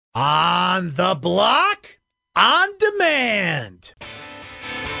On the Block, on demand.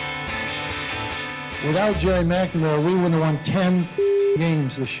 Without Jerry McNamara, we would have won 10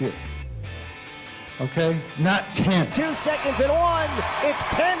 games this year. Okay? Not 10. 2 seconds and 1. It's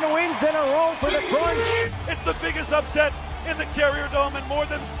 10 wins in a row for the Crunch. It's the biggest upset in the Carrier Dome in more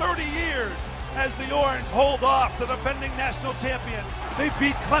than 30 years as the Orange hold off the defending national champions. They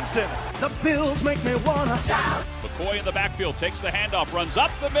beat Clemson. The Bills make me wanna shout. McCoy in the backfield takes the handoff, runs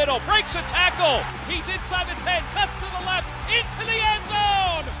up the middle, breaks a tackle. He's inside the 10, cuts to the left, into the end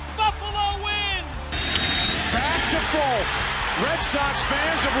zone. Buffalo wins. Back to Folk. Red Sox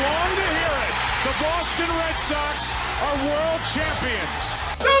fans have longed to hear it. The Boston Red Sox are world champions.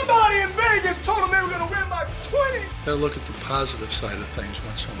 Somebody in Vegas told them they were going to win by 20. Gotta look at the positive side of things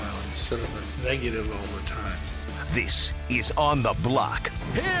once in a while instead of the negative all the time. This is On the Block.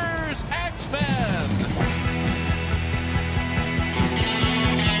 Here's X-Men.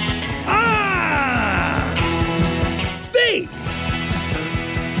 Feet.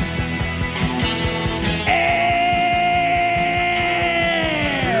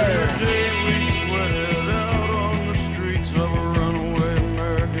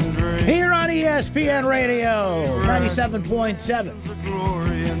 Here on ESPN Radio, 97.7,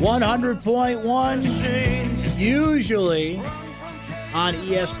 100.1, usually on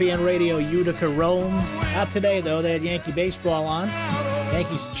ESPN Radio Utica Rome. Not today, though. They had Yankee baseball on.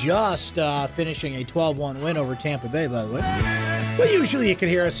 Yankees just finishing a 12-1 win over Tampa Bay, by the way. But usually you can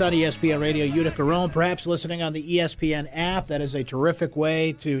hear us on ESPN Radio Utica Rome, perhaps listening on the ESPN app. That is a terrific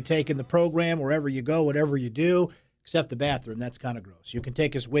way to take in the program wherever you go, whatever you do. Except the bathroom. That's kind of gross. You can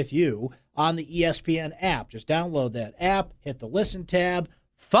take us with you on the ESPN app. Just download that app, hit the Listen tab,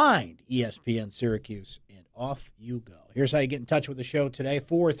 find ESPN Syracuse, and off you go. Here's how you get in touch with the show today,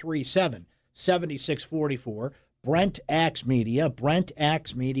 437-7644. Brent Axe Media, Brent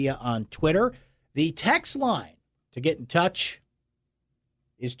Axe Media on Twitter. The text line to get in touch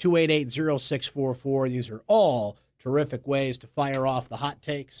is 288-0644. These are all terrific ways to fire off the hot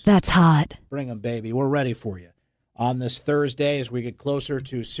takes. That's hot. Bring them, baby. We're ready for you. On this Thursday, as we get closer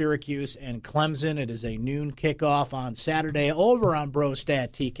to Syracuse and Clemson, it is a noon kickoff on Saturday over on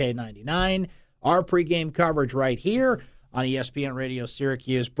Brostat TK99. Our pregame coverage right here on ESPN Radio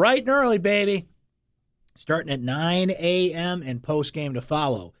Syracuse. Bright and early, baby. Starting at 9 a.m. and postgame to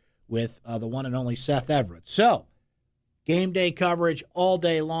follow with the one and only Seth Everett. So, game day coverage all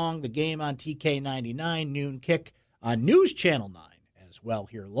day long. The game on TK99, noon kick on News Channel 9 as well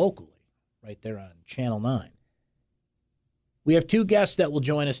here locally, right there on Channel 9. We have two guests that will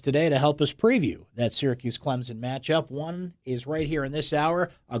join us today to help us preview that Syracuse-Clemson matchup. One is right here in this hour,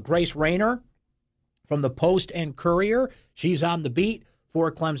 Grace Rayner from the Post and Courier. She's on the beat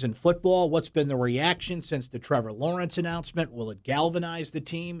for Clemson football. What's been the reaction since the Trevor Lawrence announcement? Will it galvanize the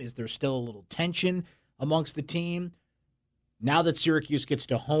team? Is there still a little tension amongst the team? Now that Syracuse gets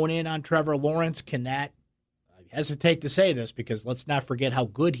to hone in on Trevor Lawrence, can that, I hesitate to say this because let's not forget how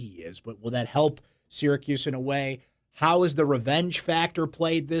good he is, but will that help Syracuse in a way? How is the revenge factor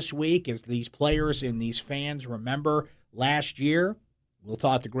played this week as these players and these fans remember last year? We'll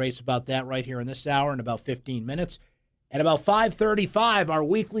talk to Grace about that right here in this hour in about 15 minutes. At about 5:35, our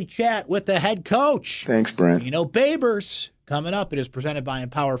weekly chat with the head coach. Thanks, Brent. Dino Babers coming up. It is presented by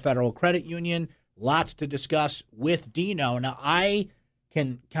Empower Federal Credit Union. Lots to discuss with Dino. Now, I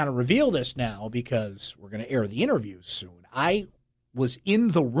can kind of reveal this now because we're going to air the interviews soon. I was in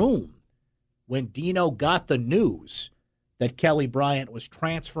the room when Dino got the news that Kelly Bryant was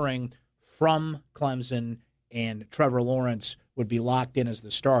transferring from Clemson and Trevor Lawrence would be locked in as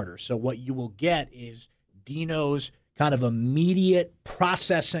the starter. So what you will get is Dino's kind of immediate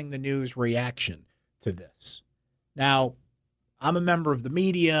processing the news reaction to this. Now, I'm a member of the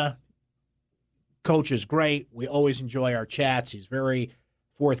media. Coach is great. We always enjoy our chats. He's very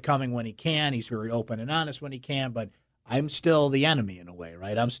forthcoming when he can. He's very open and honest when he can, but I'm still the enemy in a way,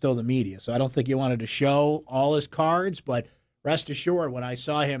 right? I'm still the media. So I don't think he wanted to show all his cards, but rest assured, when I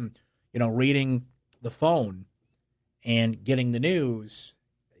saw him, reading the phone and getting the news,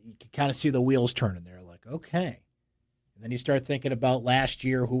 you could kind of see the wheels turning there, like, okay. And then you start thinking about last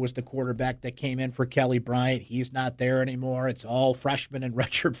year, who was the quarterback that came in for Kelly Bryant? He's not there anymore. It's all freshmen and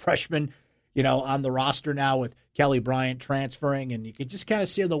redshirt freshmen, on the roster now with Kelly Bryant transferring, and you could just kind of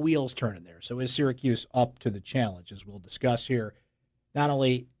see the wheels turning there. So is Syracuse up to the challenge, as we'll discuss here, not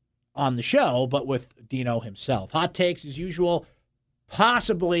only on the show, but with Dino himself. Hot takes, as usual,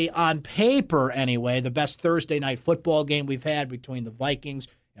 possibly on paper anyway, the best Thursday night football game we've had between the Vikings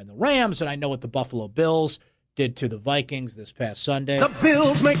and the Rams, and I know what the Buffalo Bills did to the Vikings this past Sunday. The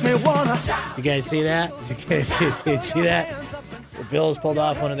Bills make me wanna. You guys see that? Did you guys see that? The Bills pulled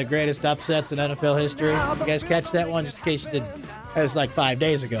off one of the greatest upsets in NFL history. You guys catch that one? Just in case you didn't. That was like 5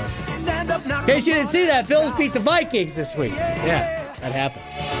 days ago. In case you didn't see that, Bills beat the Vikings this week. Yeah, that happened.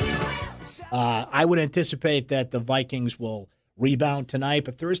 I would anticipate that the Vikings will rebound tonight,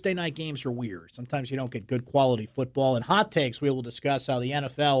 but Thursday night games are weird. Sometimes you don't get good quality football. In Hot Takes, we will discuss how the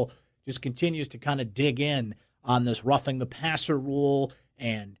NFL just continues to kind of dig in on this roughing the passer rule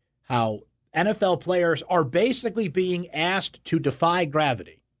and how NFL players are basically being asked to defy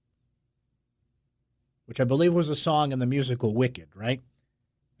gravity, which I believe was a song in the musical Wicked, right?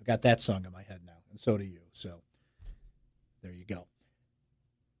 I've got that song in my head now, and so do you. So there you go.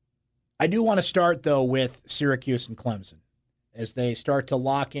 I do want to start, though, with Syracuse and Clemson as they start to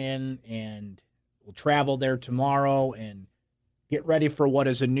lock in, and we'll travel there tomorrow and get ready for what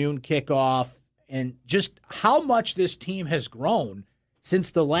is a noon kickoff, and just how much this team has grown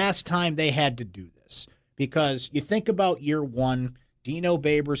since the last time they had to do this. Because you think about year one, Dino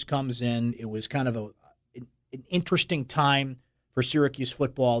Babers comes in. It was kind of an interesting time for Syracuse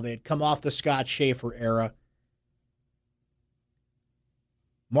football. They had come off the Scott Schaefer era.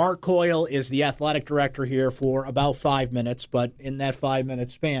 Mark Coyle is the athletic director here for about 5 minutes, but in that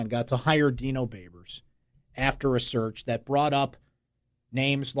 5-minute span, got to hire Dino Babers after a search that brought up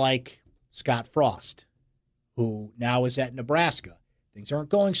names like Scott Frost, who now is at Nebraska. Things aren't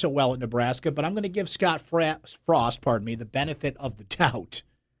going so well at Nebraska, but I'm going to give Scott Frost, the benefit of the doubt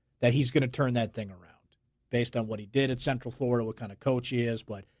that he's going to turn that thing around based on what he did at Central Florida, what kind of coach he is.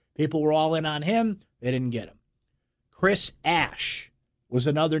 But people were all in on him. They didn't get him. Chris Ash was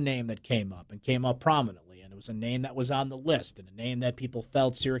another name that came up and came up prominently, and it was a name that was on the list and a name that people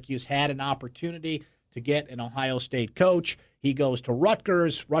felt Syracuse had an opportunity to get an Ohio State coach. He goes to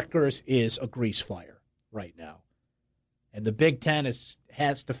Rutgers. Rutgers is a grease fire right now. And the Big Ten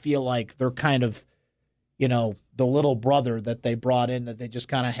has to feel like they're kind of, the little brother that they brought in, that they just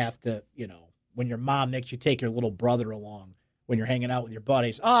kind of have to, when your mom makes you take your little brother along when you're hanging out with your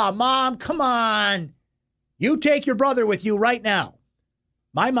buddies. Oh, Mom, come on. You take your brother with you right now.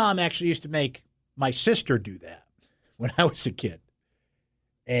 My mom actually used to make my sister do that when I was a kid.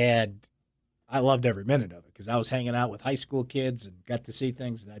 And I loved every minute of it because I was hanging out with high school kids and got to see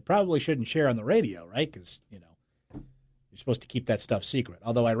things that I probably shouldn't share on the radio, right? Because, you're supposed to keep that stuff secret.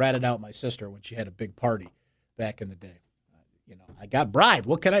 Although I ratted out my sister when she had a big party back in the day. I got bribed.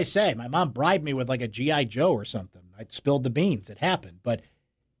 What can I say? My mom bribed me with like a G.I. Joe or something. I spilled the beans. It happened. But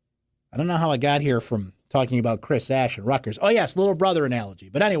I don't know how I got here from talking about Chris Ash and Rutgers. Oh, yes, little brother analogy.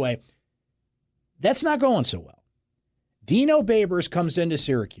 But anyway, that's not going so well. Dino Babers comes into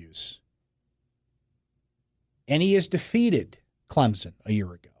Syracuse, and he has defeated Clemson a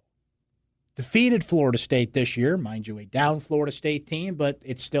year ago. Defeated Florida State this year, mind you, a down Florida State team, but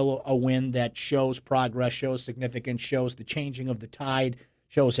it's still a win that shows progress, shows significance, shows the changing of the tide,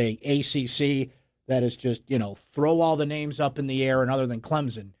 shows a ACC that is just, throw all the names up in the air, and other than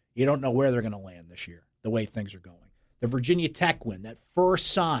Clemson, you don't know where they're going to land this year, the way things are going. The Virginia Tech win, that first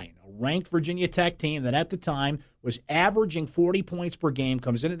sign, a ranked Virginia Tech team that at the time was averaging 40 points per game,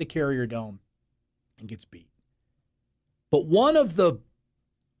 comes into the Carrier Dome and gets beat. But one of the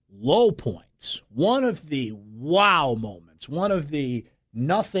low points, one of the wow moments, one of the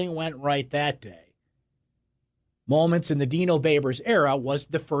nothing went right that day moments in the Dino Babers era was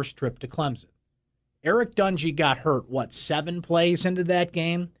the first trip to Clemson. Eric Dungy got hurt, 7 plays into that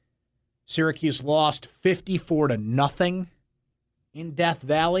game? Syracuse lost 54-0 in Death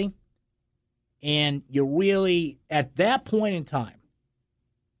Valley. And you really, at that point in time,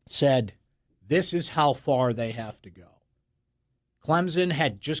 said, this is how far they have to go. Clemson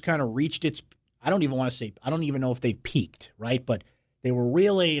had just kind of reached its, I don't even know if they've peaked, right? But they were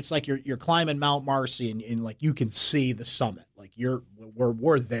really, it's like you're climbing Mount Marcy and like you can see the summit. Like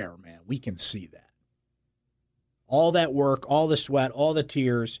we're there, man. We can see that. All that work, all the sweat, all the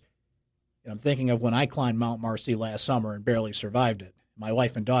tears. And I'm thinking of when I climbed Mount Marcy last summer and barely survived it. My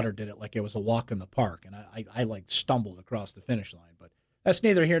wife and daughter did it like it was a walk in the park, and I like stumbled across the finish line. But that's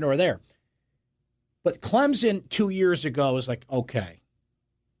neither here nor there. But Clemson 2 years ago was like, okay,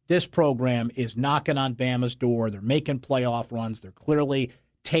 this program is knocking on Bama's door. They're making playoff runs. They're clearly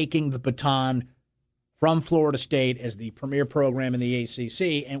taking the baton from Florida State as the premier program in the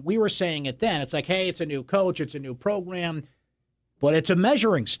ACC. And we were saying it then. It's like, hey, it's a new coach. It's a new program. But it's a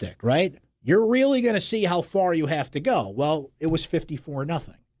measuring stick, right? You're really going to see how far you have to go. Well, it was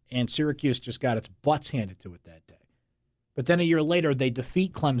 54-0. And Syracuse just got its butts handed to it that day. But then a year later, they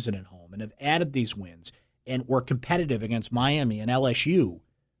defeat Clemson at home and have added these wins and were competitive against Miami and LSU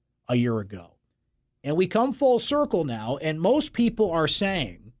a year ago. And we come full circle now, and most people are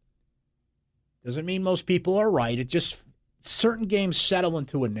saying, doesn't mean most people are right, it just certain games settle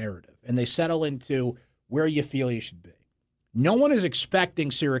into a narrative, and they settle into where you feel you should be. No one is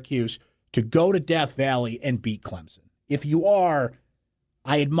expecting Syracuse to go to Death Valley and beat Clemson. If you are,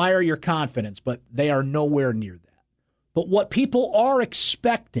 I admire your confidence, but they are nowhere near that. But what people are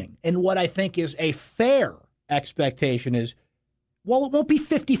expecting, and what I think is a fair expectation, is, well, it won't be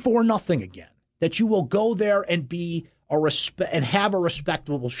 54-0 again. That you will go there and be and have a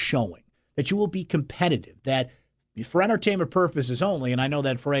respectable showing. That you will be competitive. That for entertainment purposes only, and I know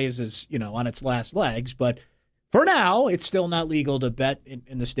that phrase is, on its last legs, but for now, it's still not legal to bet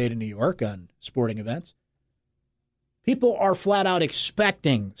in the state of New York on sporting events. People are flat out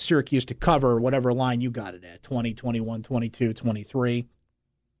expecting Syracuse to cover whatever line you got it at, 20, 21, 22, 23.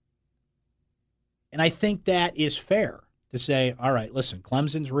 And I think that is fair to say, all right, listen,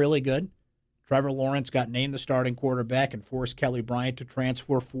 Clemson's really good. Trevor Lawrence got named the starting quarterback and forced Kelly Bryant to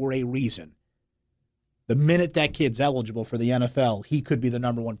transfer for a reason. The minute that kid's eligible for the NFL, he could be the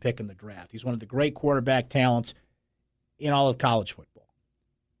number one pick in the draft. He's one of the great quarterback talents in all of college football.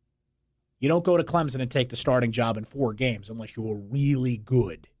 You don't go to Clemson and take the starting job in 4 games unless you're really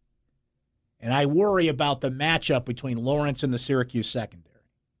good. And I worry about the matchup between Lawrence and the Syracuse secondary,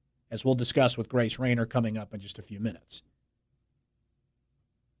 as we'll discuss with Grace Rayner coming up in just a few minutes.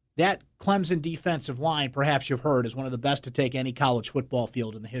 That Clemson defensive line, perhaps you've heard, is one of the best to take any college football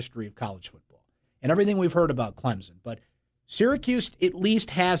field in the history of college football. And everything we've heard about Clemson. But Syracuse at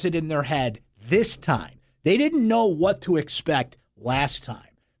least has it in their head this time. They didn't know what to expect last time.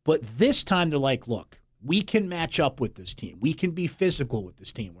 But this time they're like, look, we can match up with this team. We can be physical with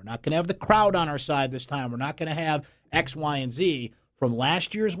this team. We're not going to have the crowd on our side this time. We're not going to have X, Y, and Z from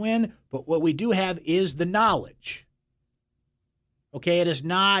last year's win. But what we do have is the knowledge. Okay, it is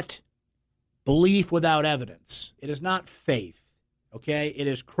not belief without evidence. It is not faith. Okay, it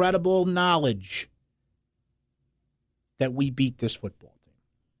is credible knowledge that we beat this football team.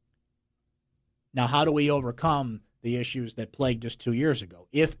 Now, how do we overcome the issues that plagued us 2 years ago?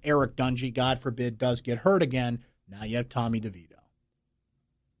 If Eric Dungy, God forbid, does get hurt again, now you have Tommy DeVito.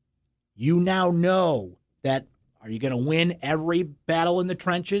 You now know that, are you going to win every battle in the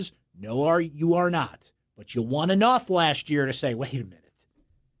trenches? No, you are not. But you won enough last year to say, wait a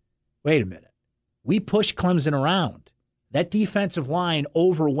minute. We pushed Clemson around. That defensive line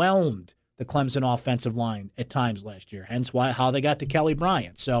overwhelmed the Clemson offensive line at times last year, hence how they got to Kelly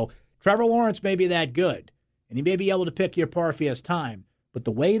Bryant. So Trevor Lawrence may be that good, and he may be able to pick you apart if he has time, but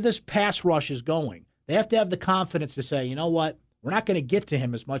the way this pass rush is going, they have to have the confidence to say, you know what, we're not going to get to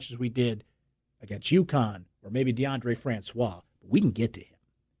him as much as we did against UConn or maybe DeAndre Francois, but we can get to him.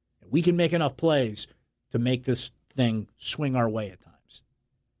 And we can make enough plays to make this thing swing our way at times.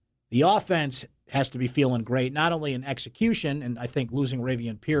 The offense has to be feeling great, not only in execution, and I think losing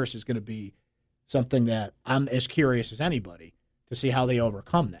Ravian Pierce is going to be something that I'm as curious as anybody to see how they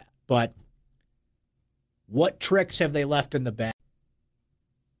overcome that. But what tricks have they left in the bag?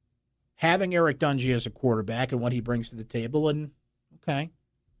 Having Eric Dungy as a quarterback and what he brings to the table, and okay,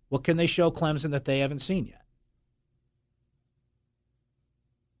 what can they show Clemson that they haven't seen yet?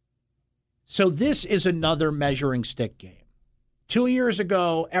 So this is another measuring stick game. 2 years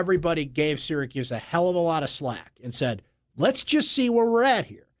ago, everybody gave Syracuse a hell of a lot of slack and said, let's just see where we're at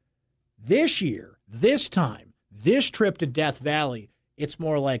here. This year, this time, this trip to Death Valley, it's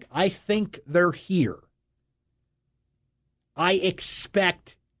more like, I think they're here. I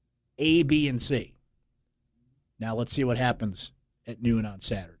expect A, B, and C. Now let's see what happens at noon on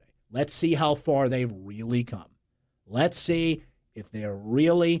Saturday. Let's see how far they've really come. Let's see if they're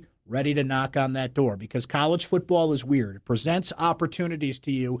really ready to knock on that door, because college football is weird. It presents opportunities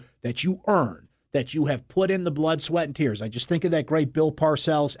to you that you earn, that you have put in the blood, sweat, and tears. I just think of that great Bill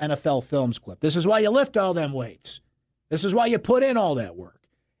Parcells NFL Films clip. This is why you lift all them weights. This is why you put in all that work.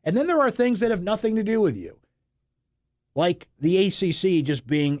 And then there are things that have nothing to do with you, like the ACC just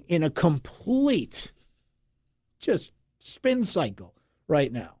being in a complete just spin cycle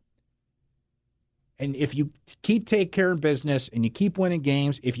right now. And if you keep taking care of business and you keep winning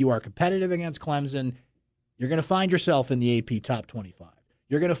games, if you are competitive against Clemson, you're going to find yourself in the AP top 25.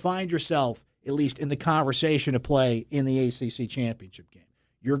 You're going to find yourself at least in the conversation to play in the ACC championship game.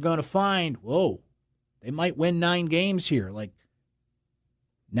 You're going to find, whoa, they might win 9 games here. Like,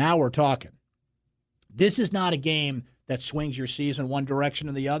 now we're talking. This is not a game that swings your season one direction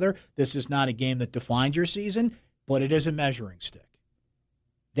or the other. This is not a game that defines your season, but it is a measuring stick.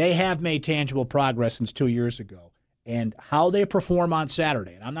 They have made tangible progress since 2 years ago. And how they perform on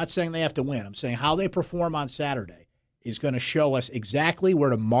Saturday, and I'm not saying they have to win, I'm saying how they perform on Saturday is going to show us exactly where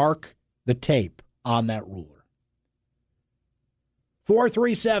to mark the tape on that ruler.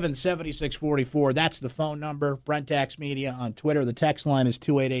 437-7644. That's the phone number. Brent Media on Twitter. The text line is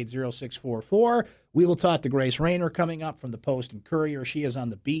 288-0644. We will talk to Grace Rayner coming up from the Post and Courier. She is on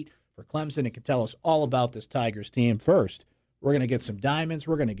the beat for Clemson and can tell us all about this Tigers team. First, we're going to get some diamonds.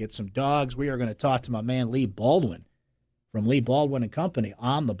 We're going to get some dogs. We are going to talk to my man Lee Baldwin from Lee Baldwin and Company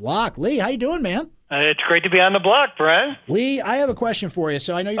on the block. Lee, how you doing, man? It's great to be on the block, Brent. Lee, I have a question for you.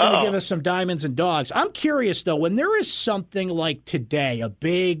 So I know you're going to give us some diamonds and dogs. I'm curious, though, when there is something like today, a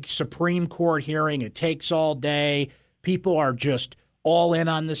big Supreme Court hearing, it takes all day, people are just all in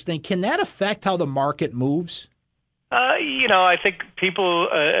on this thing, can that affect how the market moves? I think people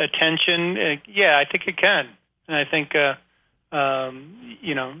attention, I think it can. And I think,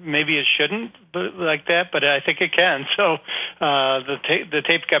 maybe it shouldn't like that, but I think it can. So the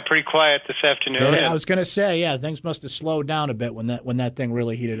tape got pretty quiet this afternoon. I was going to say, things must have slowed down a bit when that thing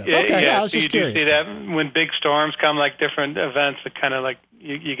really heated up. I was just curious. You see that when big storms come, like different events, it kind of like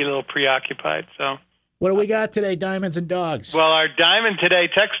you get a little preoccupied. So. What do we got today, diamonds and dogs? Well, our diamond today,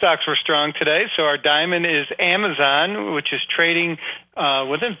 tech stocks were strong today. So our diamond is Amazon, which is trading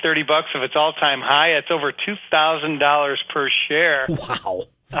within $30 of its all-time high. It's over $2,000 per share. Wow.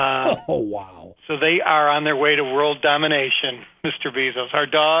 Wow. So they are on their way to world domination, Mr. Bezos. Our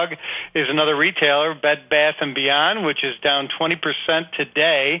dog is another retailer, Bed Bath & Beyond, which is down 20%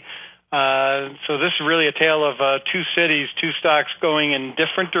 today. So this is really a tale of two cities, two stocks going in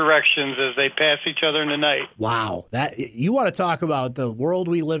different directions as they pass each other in the night. Wow. You want to talk about the world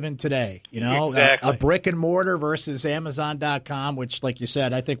we live in today, Exactly. A brick and mortar versus Amazon.com, which, like you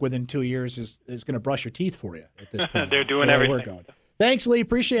said, I think within 2 years is going to brush your teeth for you at this point. They're doing everything. We're going. Thanks, Lee.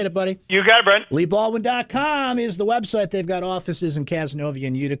 Appreciate it, buddy. You got it, Brent. LeeBaldwin.com is the website. They've got offices in Casanova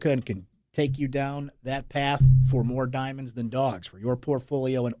and Utica and can take you down that path for more diamonds than dogs for your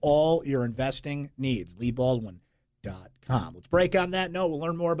portfolio and all your investing needs. LeeBaldwin.com. Let's break on that note. We'll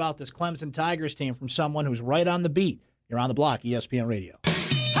learn more about this Clemson Tigers team from someone who's right on the beat. You're on the block, ESPN Radio.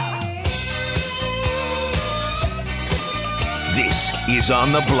 This is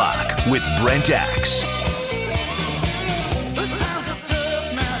On the Block with Brent Axe.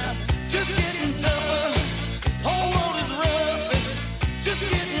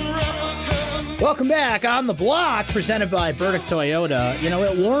 Welcome back on the block, presented by Burdick Toyota.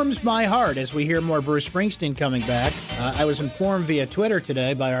 It warms my heart as we hear more Bruce Springsteen coming back. I was informed via Twitter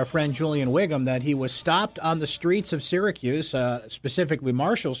today by our friend Julian Wiggum that he was stopped on the streets of Syracuse, specifically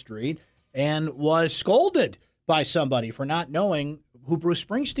Marshall Street, and was scolded by somebody for not knowing who Bruce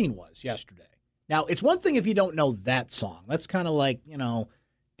Springsteen was yesterday. Now, it's one thing if you don't know that song. That's kind of like,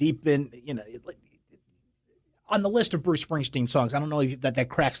 deep in, on the list of Bruce Springsteen songs, I don't know if that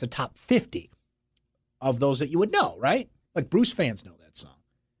cracks the top 50. Of those that you would know, right? Like Bruce fans know that song.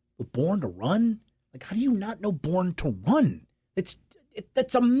 But Born to Run? Like, how do you not know Born to Run? That's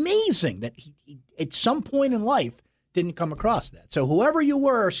amazing that he at some point in life didn't come across that. So whoever you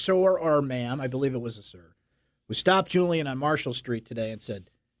were, sir or ma'am, I believe it was a sir, who stopped Julian on Marshall Street today and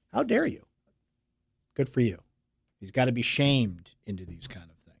said, how dare you? Good for you. He's got to be shamed into these kind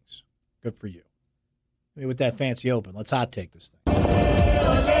of things. Good for you. Maybe with that fancy open, let's hot take this thing.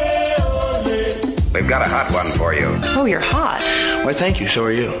 We've got a hot one for you. Oh, you're hot. Why, thank you. So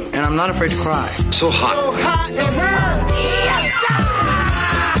are you. And I'm not afraid to cry. So hot. So hot it hurts. Yes,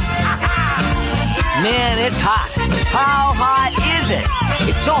 man, it's hot. How hot is it?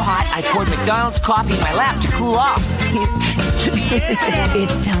 It's so hot, I poured McDonald's coffee in my lap to cool off.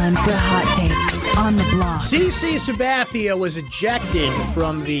 It's time for Hot Takes on the Block. CC Sabathia was ejected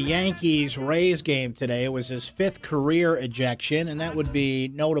from the Yankees-Rays game today. It was his 5th career ejection, and that would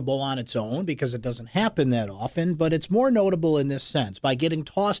be notable on its own because it doesn't happen that often, but it's more notable in this sense. By getting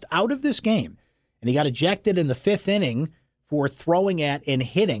tossed out of this game, and he got ejected in the 5th inning for throwing at and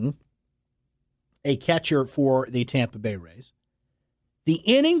hitting a catcher for the Tampa Bay Rays. The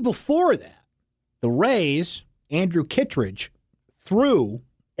inning before that, the Rays, Andrew Kittredge, threw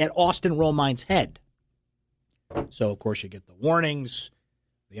at Austin Romine's head. So, of course, you get the warnings.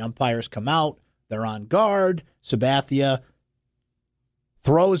 The umpires come out. They're on guard. Sabathia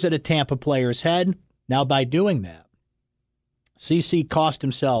throws at a Tampa player's head. Now, by doing that, CC cost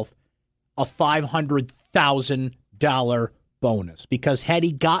himself a $500,000 bonus because had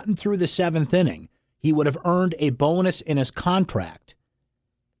he gotten through the 7th inning, he would have earned a bonus in his contract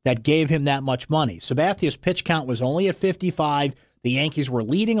that gave him that much money. Sabathia's pitch count was only at 55. The Yankees were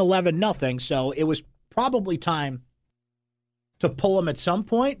leading 11-0, so it was probably time to pull him at some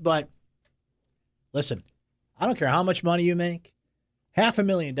point. But listen, I don't care how much money you make.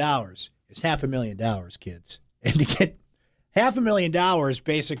 $500,000 is $500,000, kids. And to get $500,000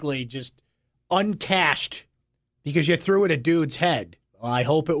 basically just uncashed because you threw at a dude's head. Well, I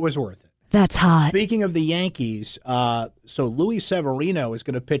hope it was worth it. That's hot. Speaking of the Yankees, so Luis Severino is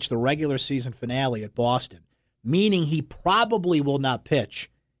going to pitch the regular season finale at Boston, meaning he probably will not pitch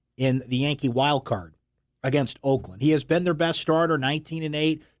in the Yankee wild card against Oakland. He has been their best starter,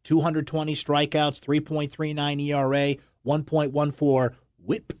 19-8, 220 strikeouts, 3.39 ERA, 1.14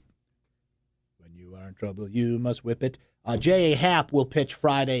 whip. When you are in trouble, you must whip it. J.A. Happ will pitch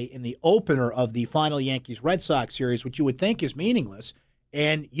Friday in the opener of the final Yankees-Red Sox series, which you would think is meaningless,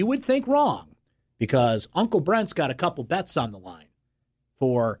 and you would think wrong, because Uncle Brent's got a couple bets on the line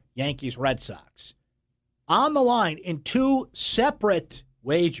for Yankees-Red Sox. On the line in two separate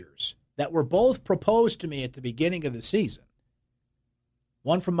wagers that were both proposed to me at the beginning of the season.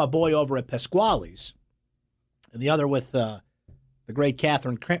 One from my boy over at Pasquale's, and the other with the great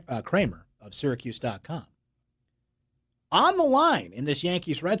Catherine Kramer of Syracuse.com. On the line in this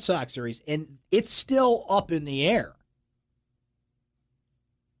Yankees-Red Sox series, and it's still up in the air,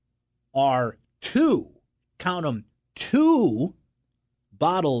 are two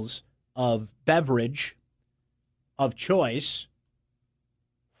bottles of beverage of choice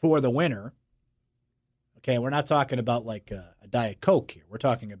for the winner. Okay, we're not talking about like a Diet Coke here. We're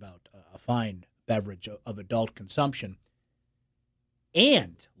talking about a fine beverage of adult consumption.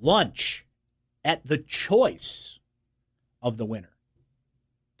 And lunch at the choice of the winner.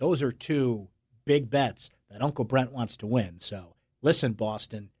 Those are two big bets that Uncle Brent wants to win. So listen,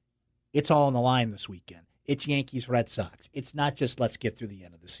 Boston, it's all on the line this weekend. It's Yankees-Red Sox. It's not just let's get through the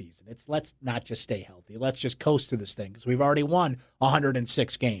end of the season. It's let's not just stay healthy. Let's just coast through this thing because we've already won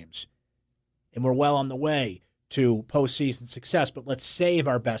 106 games. And we're well on the way to postseason success, but let's save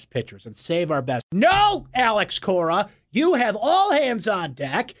our best pitchers and save our best. No, Alex Cora, you have all hands on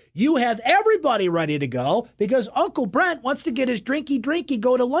deck. You have everybody ready to go because Uncle Brent wants to get his drinky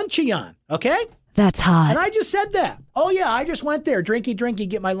go to lunchy on, okay? That's hot. And I just said that. Oh, yeah, I just went there. Drinky,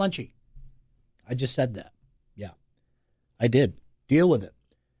 get my lunchy. I just said that. Yeah, I did. Deal with it.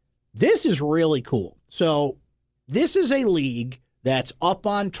 This is really cool. So this is a league that's up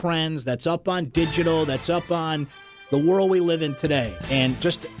on trends, that's up on digital, that's up on the world we live in today, and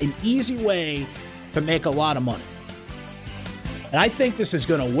just an easy way to make a lot of money. And I think this is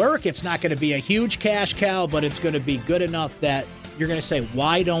going to work. It's not going to be a huge cash cow, but it's going to be good enough that you're going to say,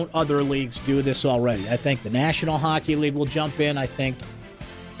 why don't other leagues do this already? I think the National Hockey League will jump in. I think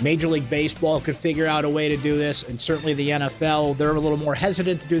Major League Baseball could figure out a way to do this, and certainly the NFL, they're a little more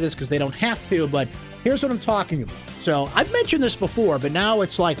hesitant to do this because they don't have to, but here's what I'm talking about. So I've mentioned this before, but now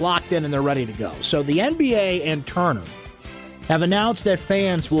it's like locked in and they're ready to go. So the NBA and Turner have announced that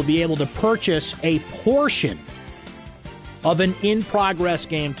fans will be able to purchase a portion of an in-progress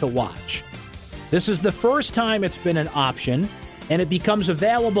game to watch. This is the first time it's been an option, and it becomes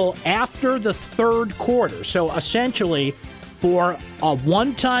available after the third quarter. So essentially, for a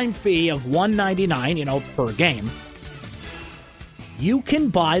one-time fee of $1.99, per game, you can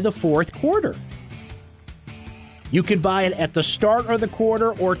buy the fourth quarter. You can buy it at the start of the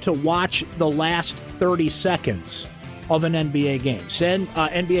quarter or to watch the last 30 seconds of an NBA game. Said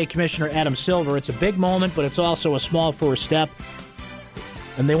NBA Commissioner Adam Silver, it's a big moment, but it's also a small first step.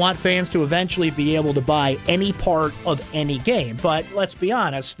 And they want fans to eventually be able to buy any part of any game. But let's be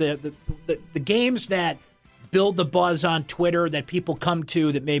honest, the games that build the buzz on Twitter that people come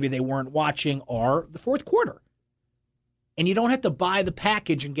to that maybe they weren't watching are the fourth quarter. And you don't have to buy the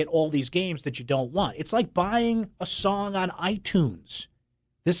package and get all these games that you don't want. It's like buying a song on iTunes.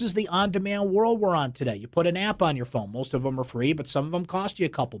 This is the on-demand world we're on today. You put an app on your phone. Most of them are free, but some of them cost you a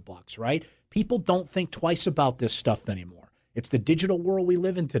couple bucks, right? People don't think twice about this stuff anymore. It's the digital world we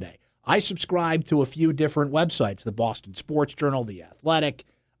live in today. I subscribe to a few different websites, the Boston Sports Journal, The Athletic,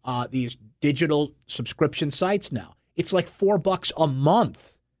 these digital subscription sites now. It's like $4 a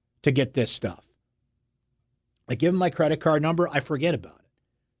month to get this stuff. I give them my credit card number, I forget about it.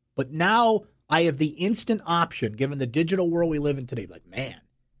 But now I have the instant option, given the digital world we live in today, like, man,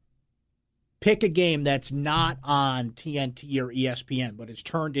 pick a game that's not on TNT or ESPN, but it's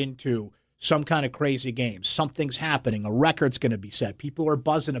turned into some kind of crazy game. Something's happening. A record's going to be set. People are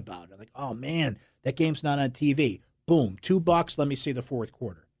buzzing about it. Like, oh, man, that game's not on TV. Boom, $2, let me see the fourth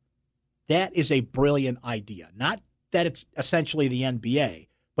quarter. That is a brilliant idea. Not that it's essentially the NBA,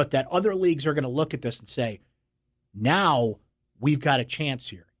 but that other leagues are going to look at this and say, now we've got a chance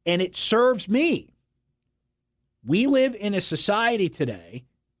here. And it serves me. We live in a society today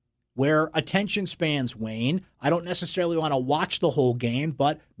where attention spans wane. I don't necessarily want to watch the whole game,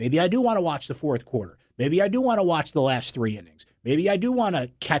 but maybe I do want to watch the fourth quarter. Maybe I do want to watch the last 3 innings. Maybe I do want to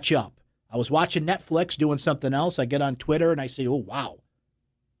catch up. I was watching Netflix doing something else. I get on Twitter and I say, oh, wow,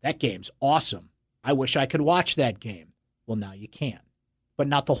 that game's awesome. I wish I could watch that game. Well, now you can, but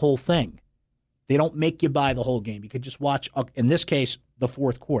not the whole thing. They don't make you buy the whole game. You could just watch, in this case, the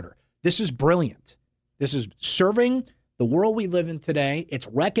fourth quarter. This is brilliant. This is serving the world we live in today. It's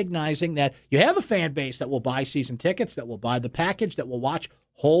recognizing that you have a fan base that will buy season tickets, that will buy the package, that will watch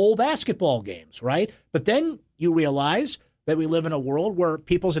whole basketball games, right? But then you realize that we live in a world where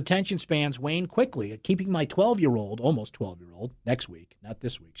people's attention spans wane quickly. Keeping my 12-year-old, almost 12-year-old, next week, not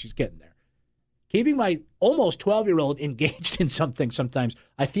this week, she's getting there. Keeping my almost 12-year-old engaged in something sometimes,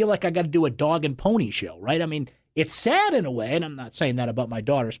 I feel like I got to do a dog and pony show, right? I mean, it's sad in a way, and I'm not saying that about my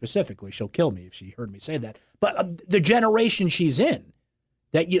daughter specifically. She'll kill me if she heard me say that. But the generation she's in,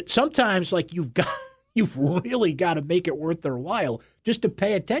 that you sometimes like you've really got to make it worth their while just to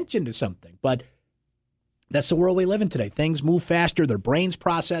pay attention to something. But that's the world we live in today. Things move faster. Their brains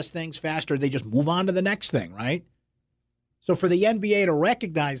process things faster. They just move on to the next thing, right? So for the NBA to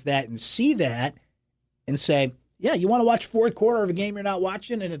recognize that and see that and say, yeah, you want to watch fourth quarter of a game you're not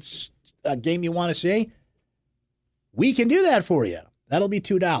watching and it's a game you want to see? We can do that for you. That'll be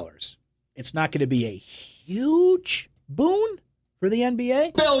 $2. It's not going to be a huge boon for the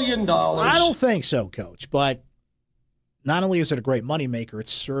NBA. $1 billion. I don't think so, Coach. But not only is it a great moneymaker,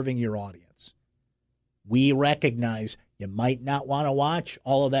 it's serving your audience. We recognize you might not want to watch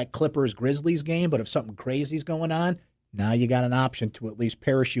all of that Clippers-Grizzlies game, but if something crazy's going on, now you got an option to at least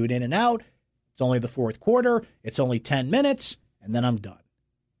parachute in and out. It's only the fourth quarter. It's only 10 minutes, and then I'm done.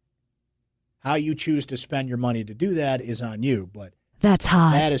 How you choose to spend your money to do that is on you, but that's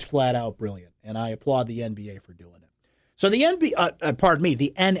hot. That is flat out brilliant, and I applaud the NBA for doing it. So the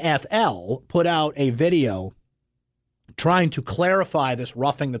the NFL put out a video trying to clarify this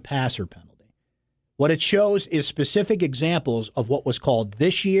roughing the passer penalty. What it shows is specific examples of what was called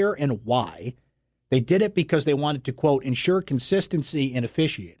this year and why. They did it because they wanted to, quote, ensure consistency in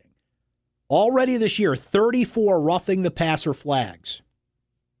officiating. Already this year, 34 roughing the passer flags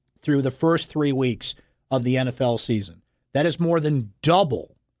through the first 3 weeks of the NFL season. That is more than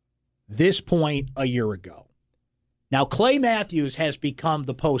double this point a year ago. Now, Clay Matthews has become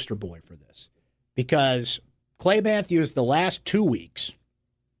the poster boy for this because Clay Matthews, the last 2 weeks,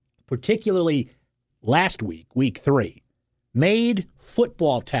 particularly last week, week 3, made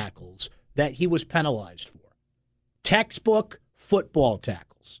football tackles that he was penalized for. Textbook football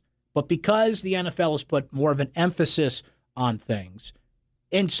tackles. But because the NFL has put more of an emphasis on things,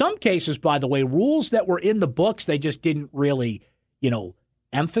 in some cases, by the way, rules that were in the books, they just didn't really,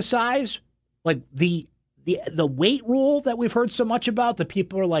 emphasize. Like the weight rule that we've heard so much about, the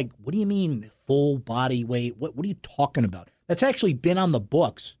people are like, what do you mean full body weight? What are you talking about? That's actually been on the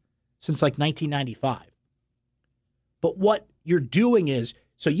books since like 1995. But what you're doing is,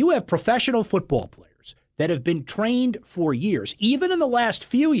 so you have professional football players that have been trained for years, even in the last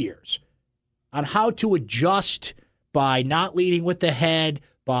few years, on how to adjust by not leading with the head,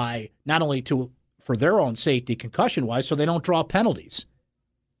 by not only for their own safety concussion-wise, so they don't draw penalties.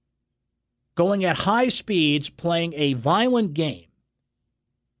 Going at high speeds, playing a violent game.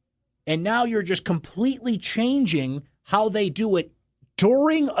 And now you're just completely changing how they do it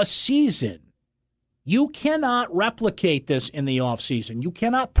during a season. You cannot replicate this in the offseason. You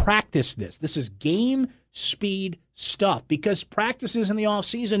cannot practice this. This is game speed stuff because practices in the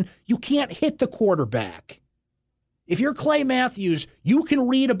offseason, you can't hit the quarterback. If you're Clay Matthews, you can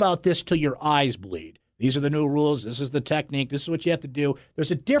read about this till your eyes bleed. These are the new rules. This is the technique. This is what you have to do.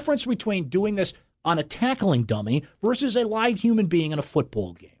 There's a difference between doing this on a tackling dummy versus a live human being in a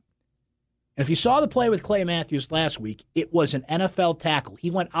football game. And if you saw the play with Clay Matthews last week, it was an NFL tackle. He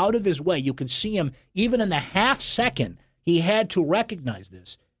went out of his way. You could see him, even in the half second, he had to recognize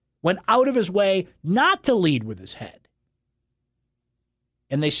this. Went out of his way not to lead with his head.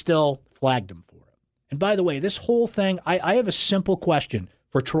 And they still flagged him for it. And by the way, this whole thing, I have a simple question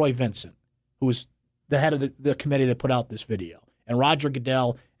for Troy Vincent, who was the head of the committee that put out this video, and Roger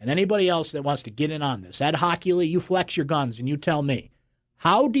Goodell, and anybody else that wants to get in on this. Ed Hockley, you flex your guns and you tell me,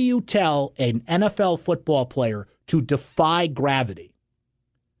 how do you tell an NFL football player to defy gravity?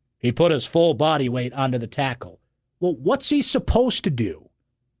 He put his full body weight onto the tackle. Well, what's he supposed to do?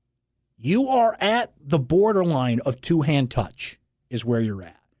 You are at the borderline of two-hand touch is where you're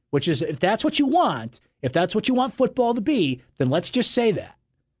at, which is if that's what you want football to be, then let's just say that.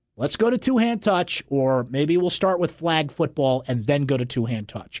 Let's go to two-hand touch, or maybe we'll start with flag football and then go to two-hand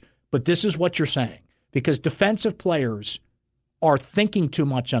touch. But this is what you're saying, because defensive players are thinking too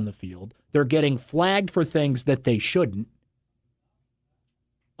much on the field. They're getting flagged for things that they shouldn't.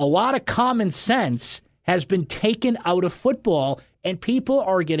 A lot of common sense has been taken out of football, and people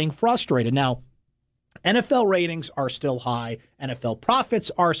are getting frustrated. Now, NFL ratings are still high. NFL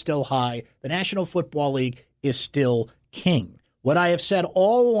profits are still high. The National Football League is still king. What I have said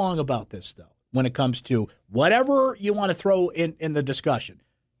all along about this, though, when it comes to whatever you want to throw in the discussion,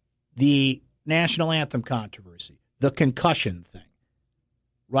 the national anthem controversy, the concussion thing,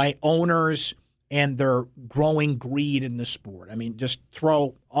 right? Owners and their growing greed in the sport. I mean, just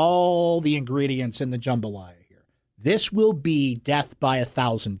throw all the ingredients in the jambalaya here. This will be death by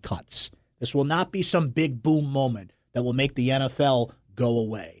 1,000 cuts. This will not be some big boom moment that will make the NFL go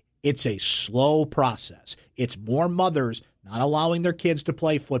away. It's a slow process. It's more mothers not allowing their kids to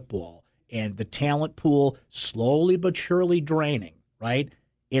play football and the talent pool slowly but surely draining, right?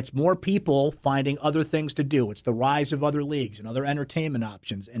 It's more people finding other things to do. It's the rise of other leagues and other entertainment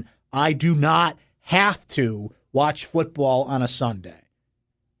options. And I do not have to watch football on a Sunday.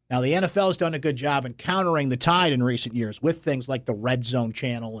 Now, the NFL has done a good job in countering the tide in recent years with things like the Red Zone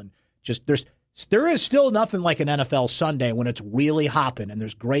channel. And just there is still nothing like an NFL Sunday when it's really hopping and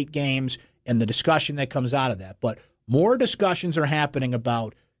there's great games and the discussion that comes out of that. But more discussions are happening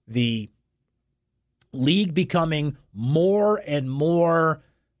about the league becoming more and more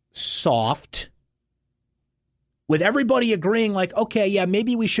soft, with everybody agreeing like, okay, yeah,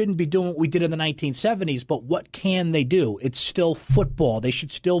 maybe we shouldn't be doing what we did in the 1970s, but what can they do? It's still football. They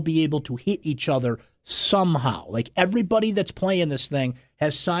should still be able to hit each other somehow. Like, everybody that's playing this thing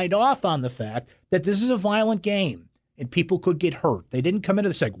has signed off on the fact that this is a violent game and people could get hurt. They didn't come into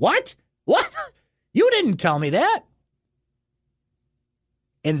this like, what? You didn't tell me that.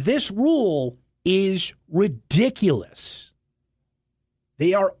 And this rule is ridiculous.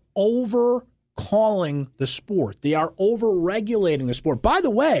 They are over-calling the sport. They are over-regulating the sport. By the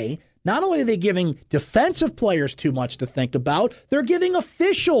way, not only are they giving defensive players too much to think about, they're giving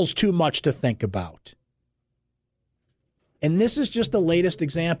officials too much to think about. And this is just the latest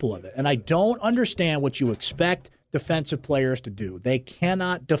example of it. And I don't understand what you expect defensive players to do. They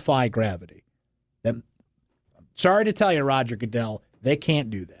cannot defy gravity. Sorry to tell you, Roger Goodell, they can't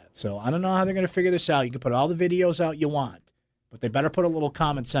do that. So I don't know how they're going to figure this out. You can put all the videos out you want, but they better put a little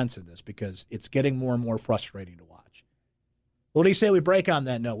common sense in this because it's getting more and more frustrating to watch. What do you say we break on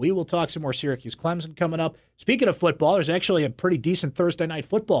that note? We will talk some more Syracuse Clemson coming up. Speaking of football, there's actually a pretty decent Thursday night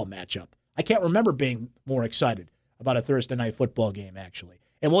football matchup. I can't remember being more excited about a Thursday night football game, actually.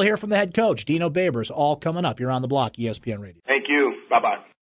 And we'll hear from the head coach, Dino Babers, all coming up. You're on the block, ESPN Radio. Thank you. Bye-bye.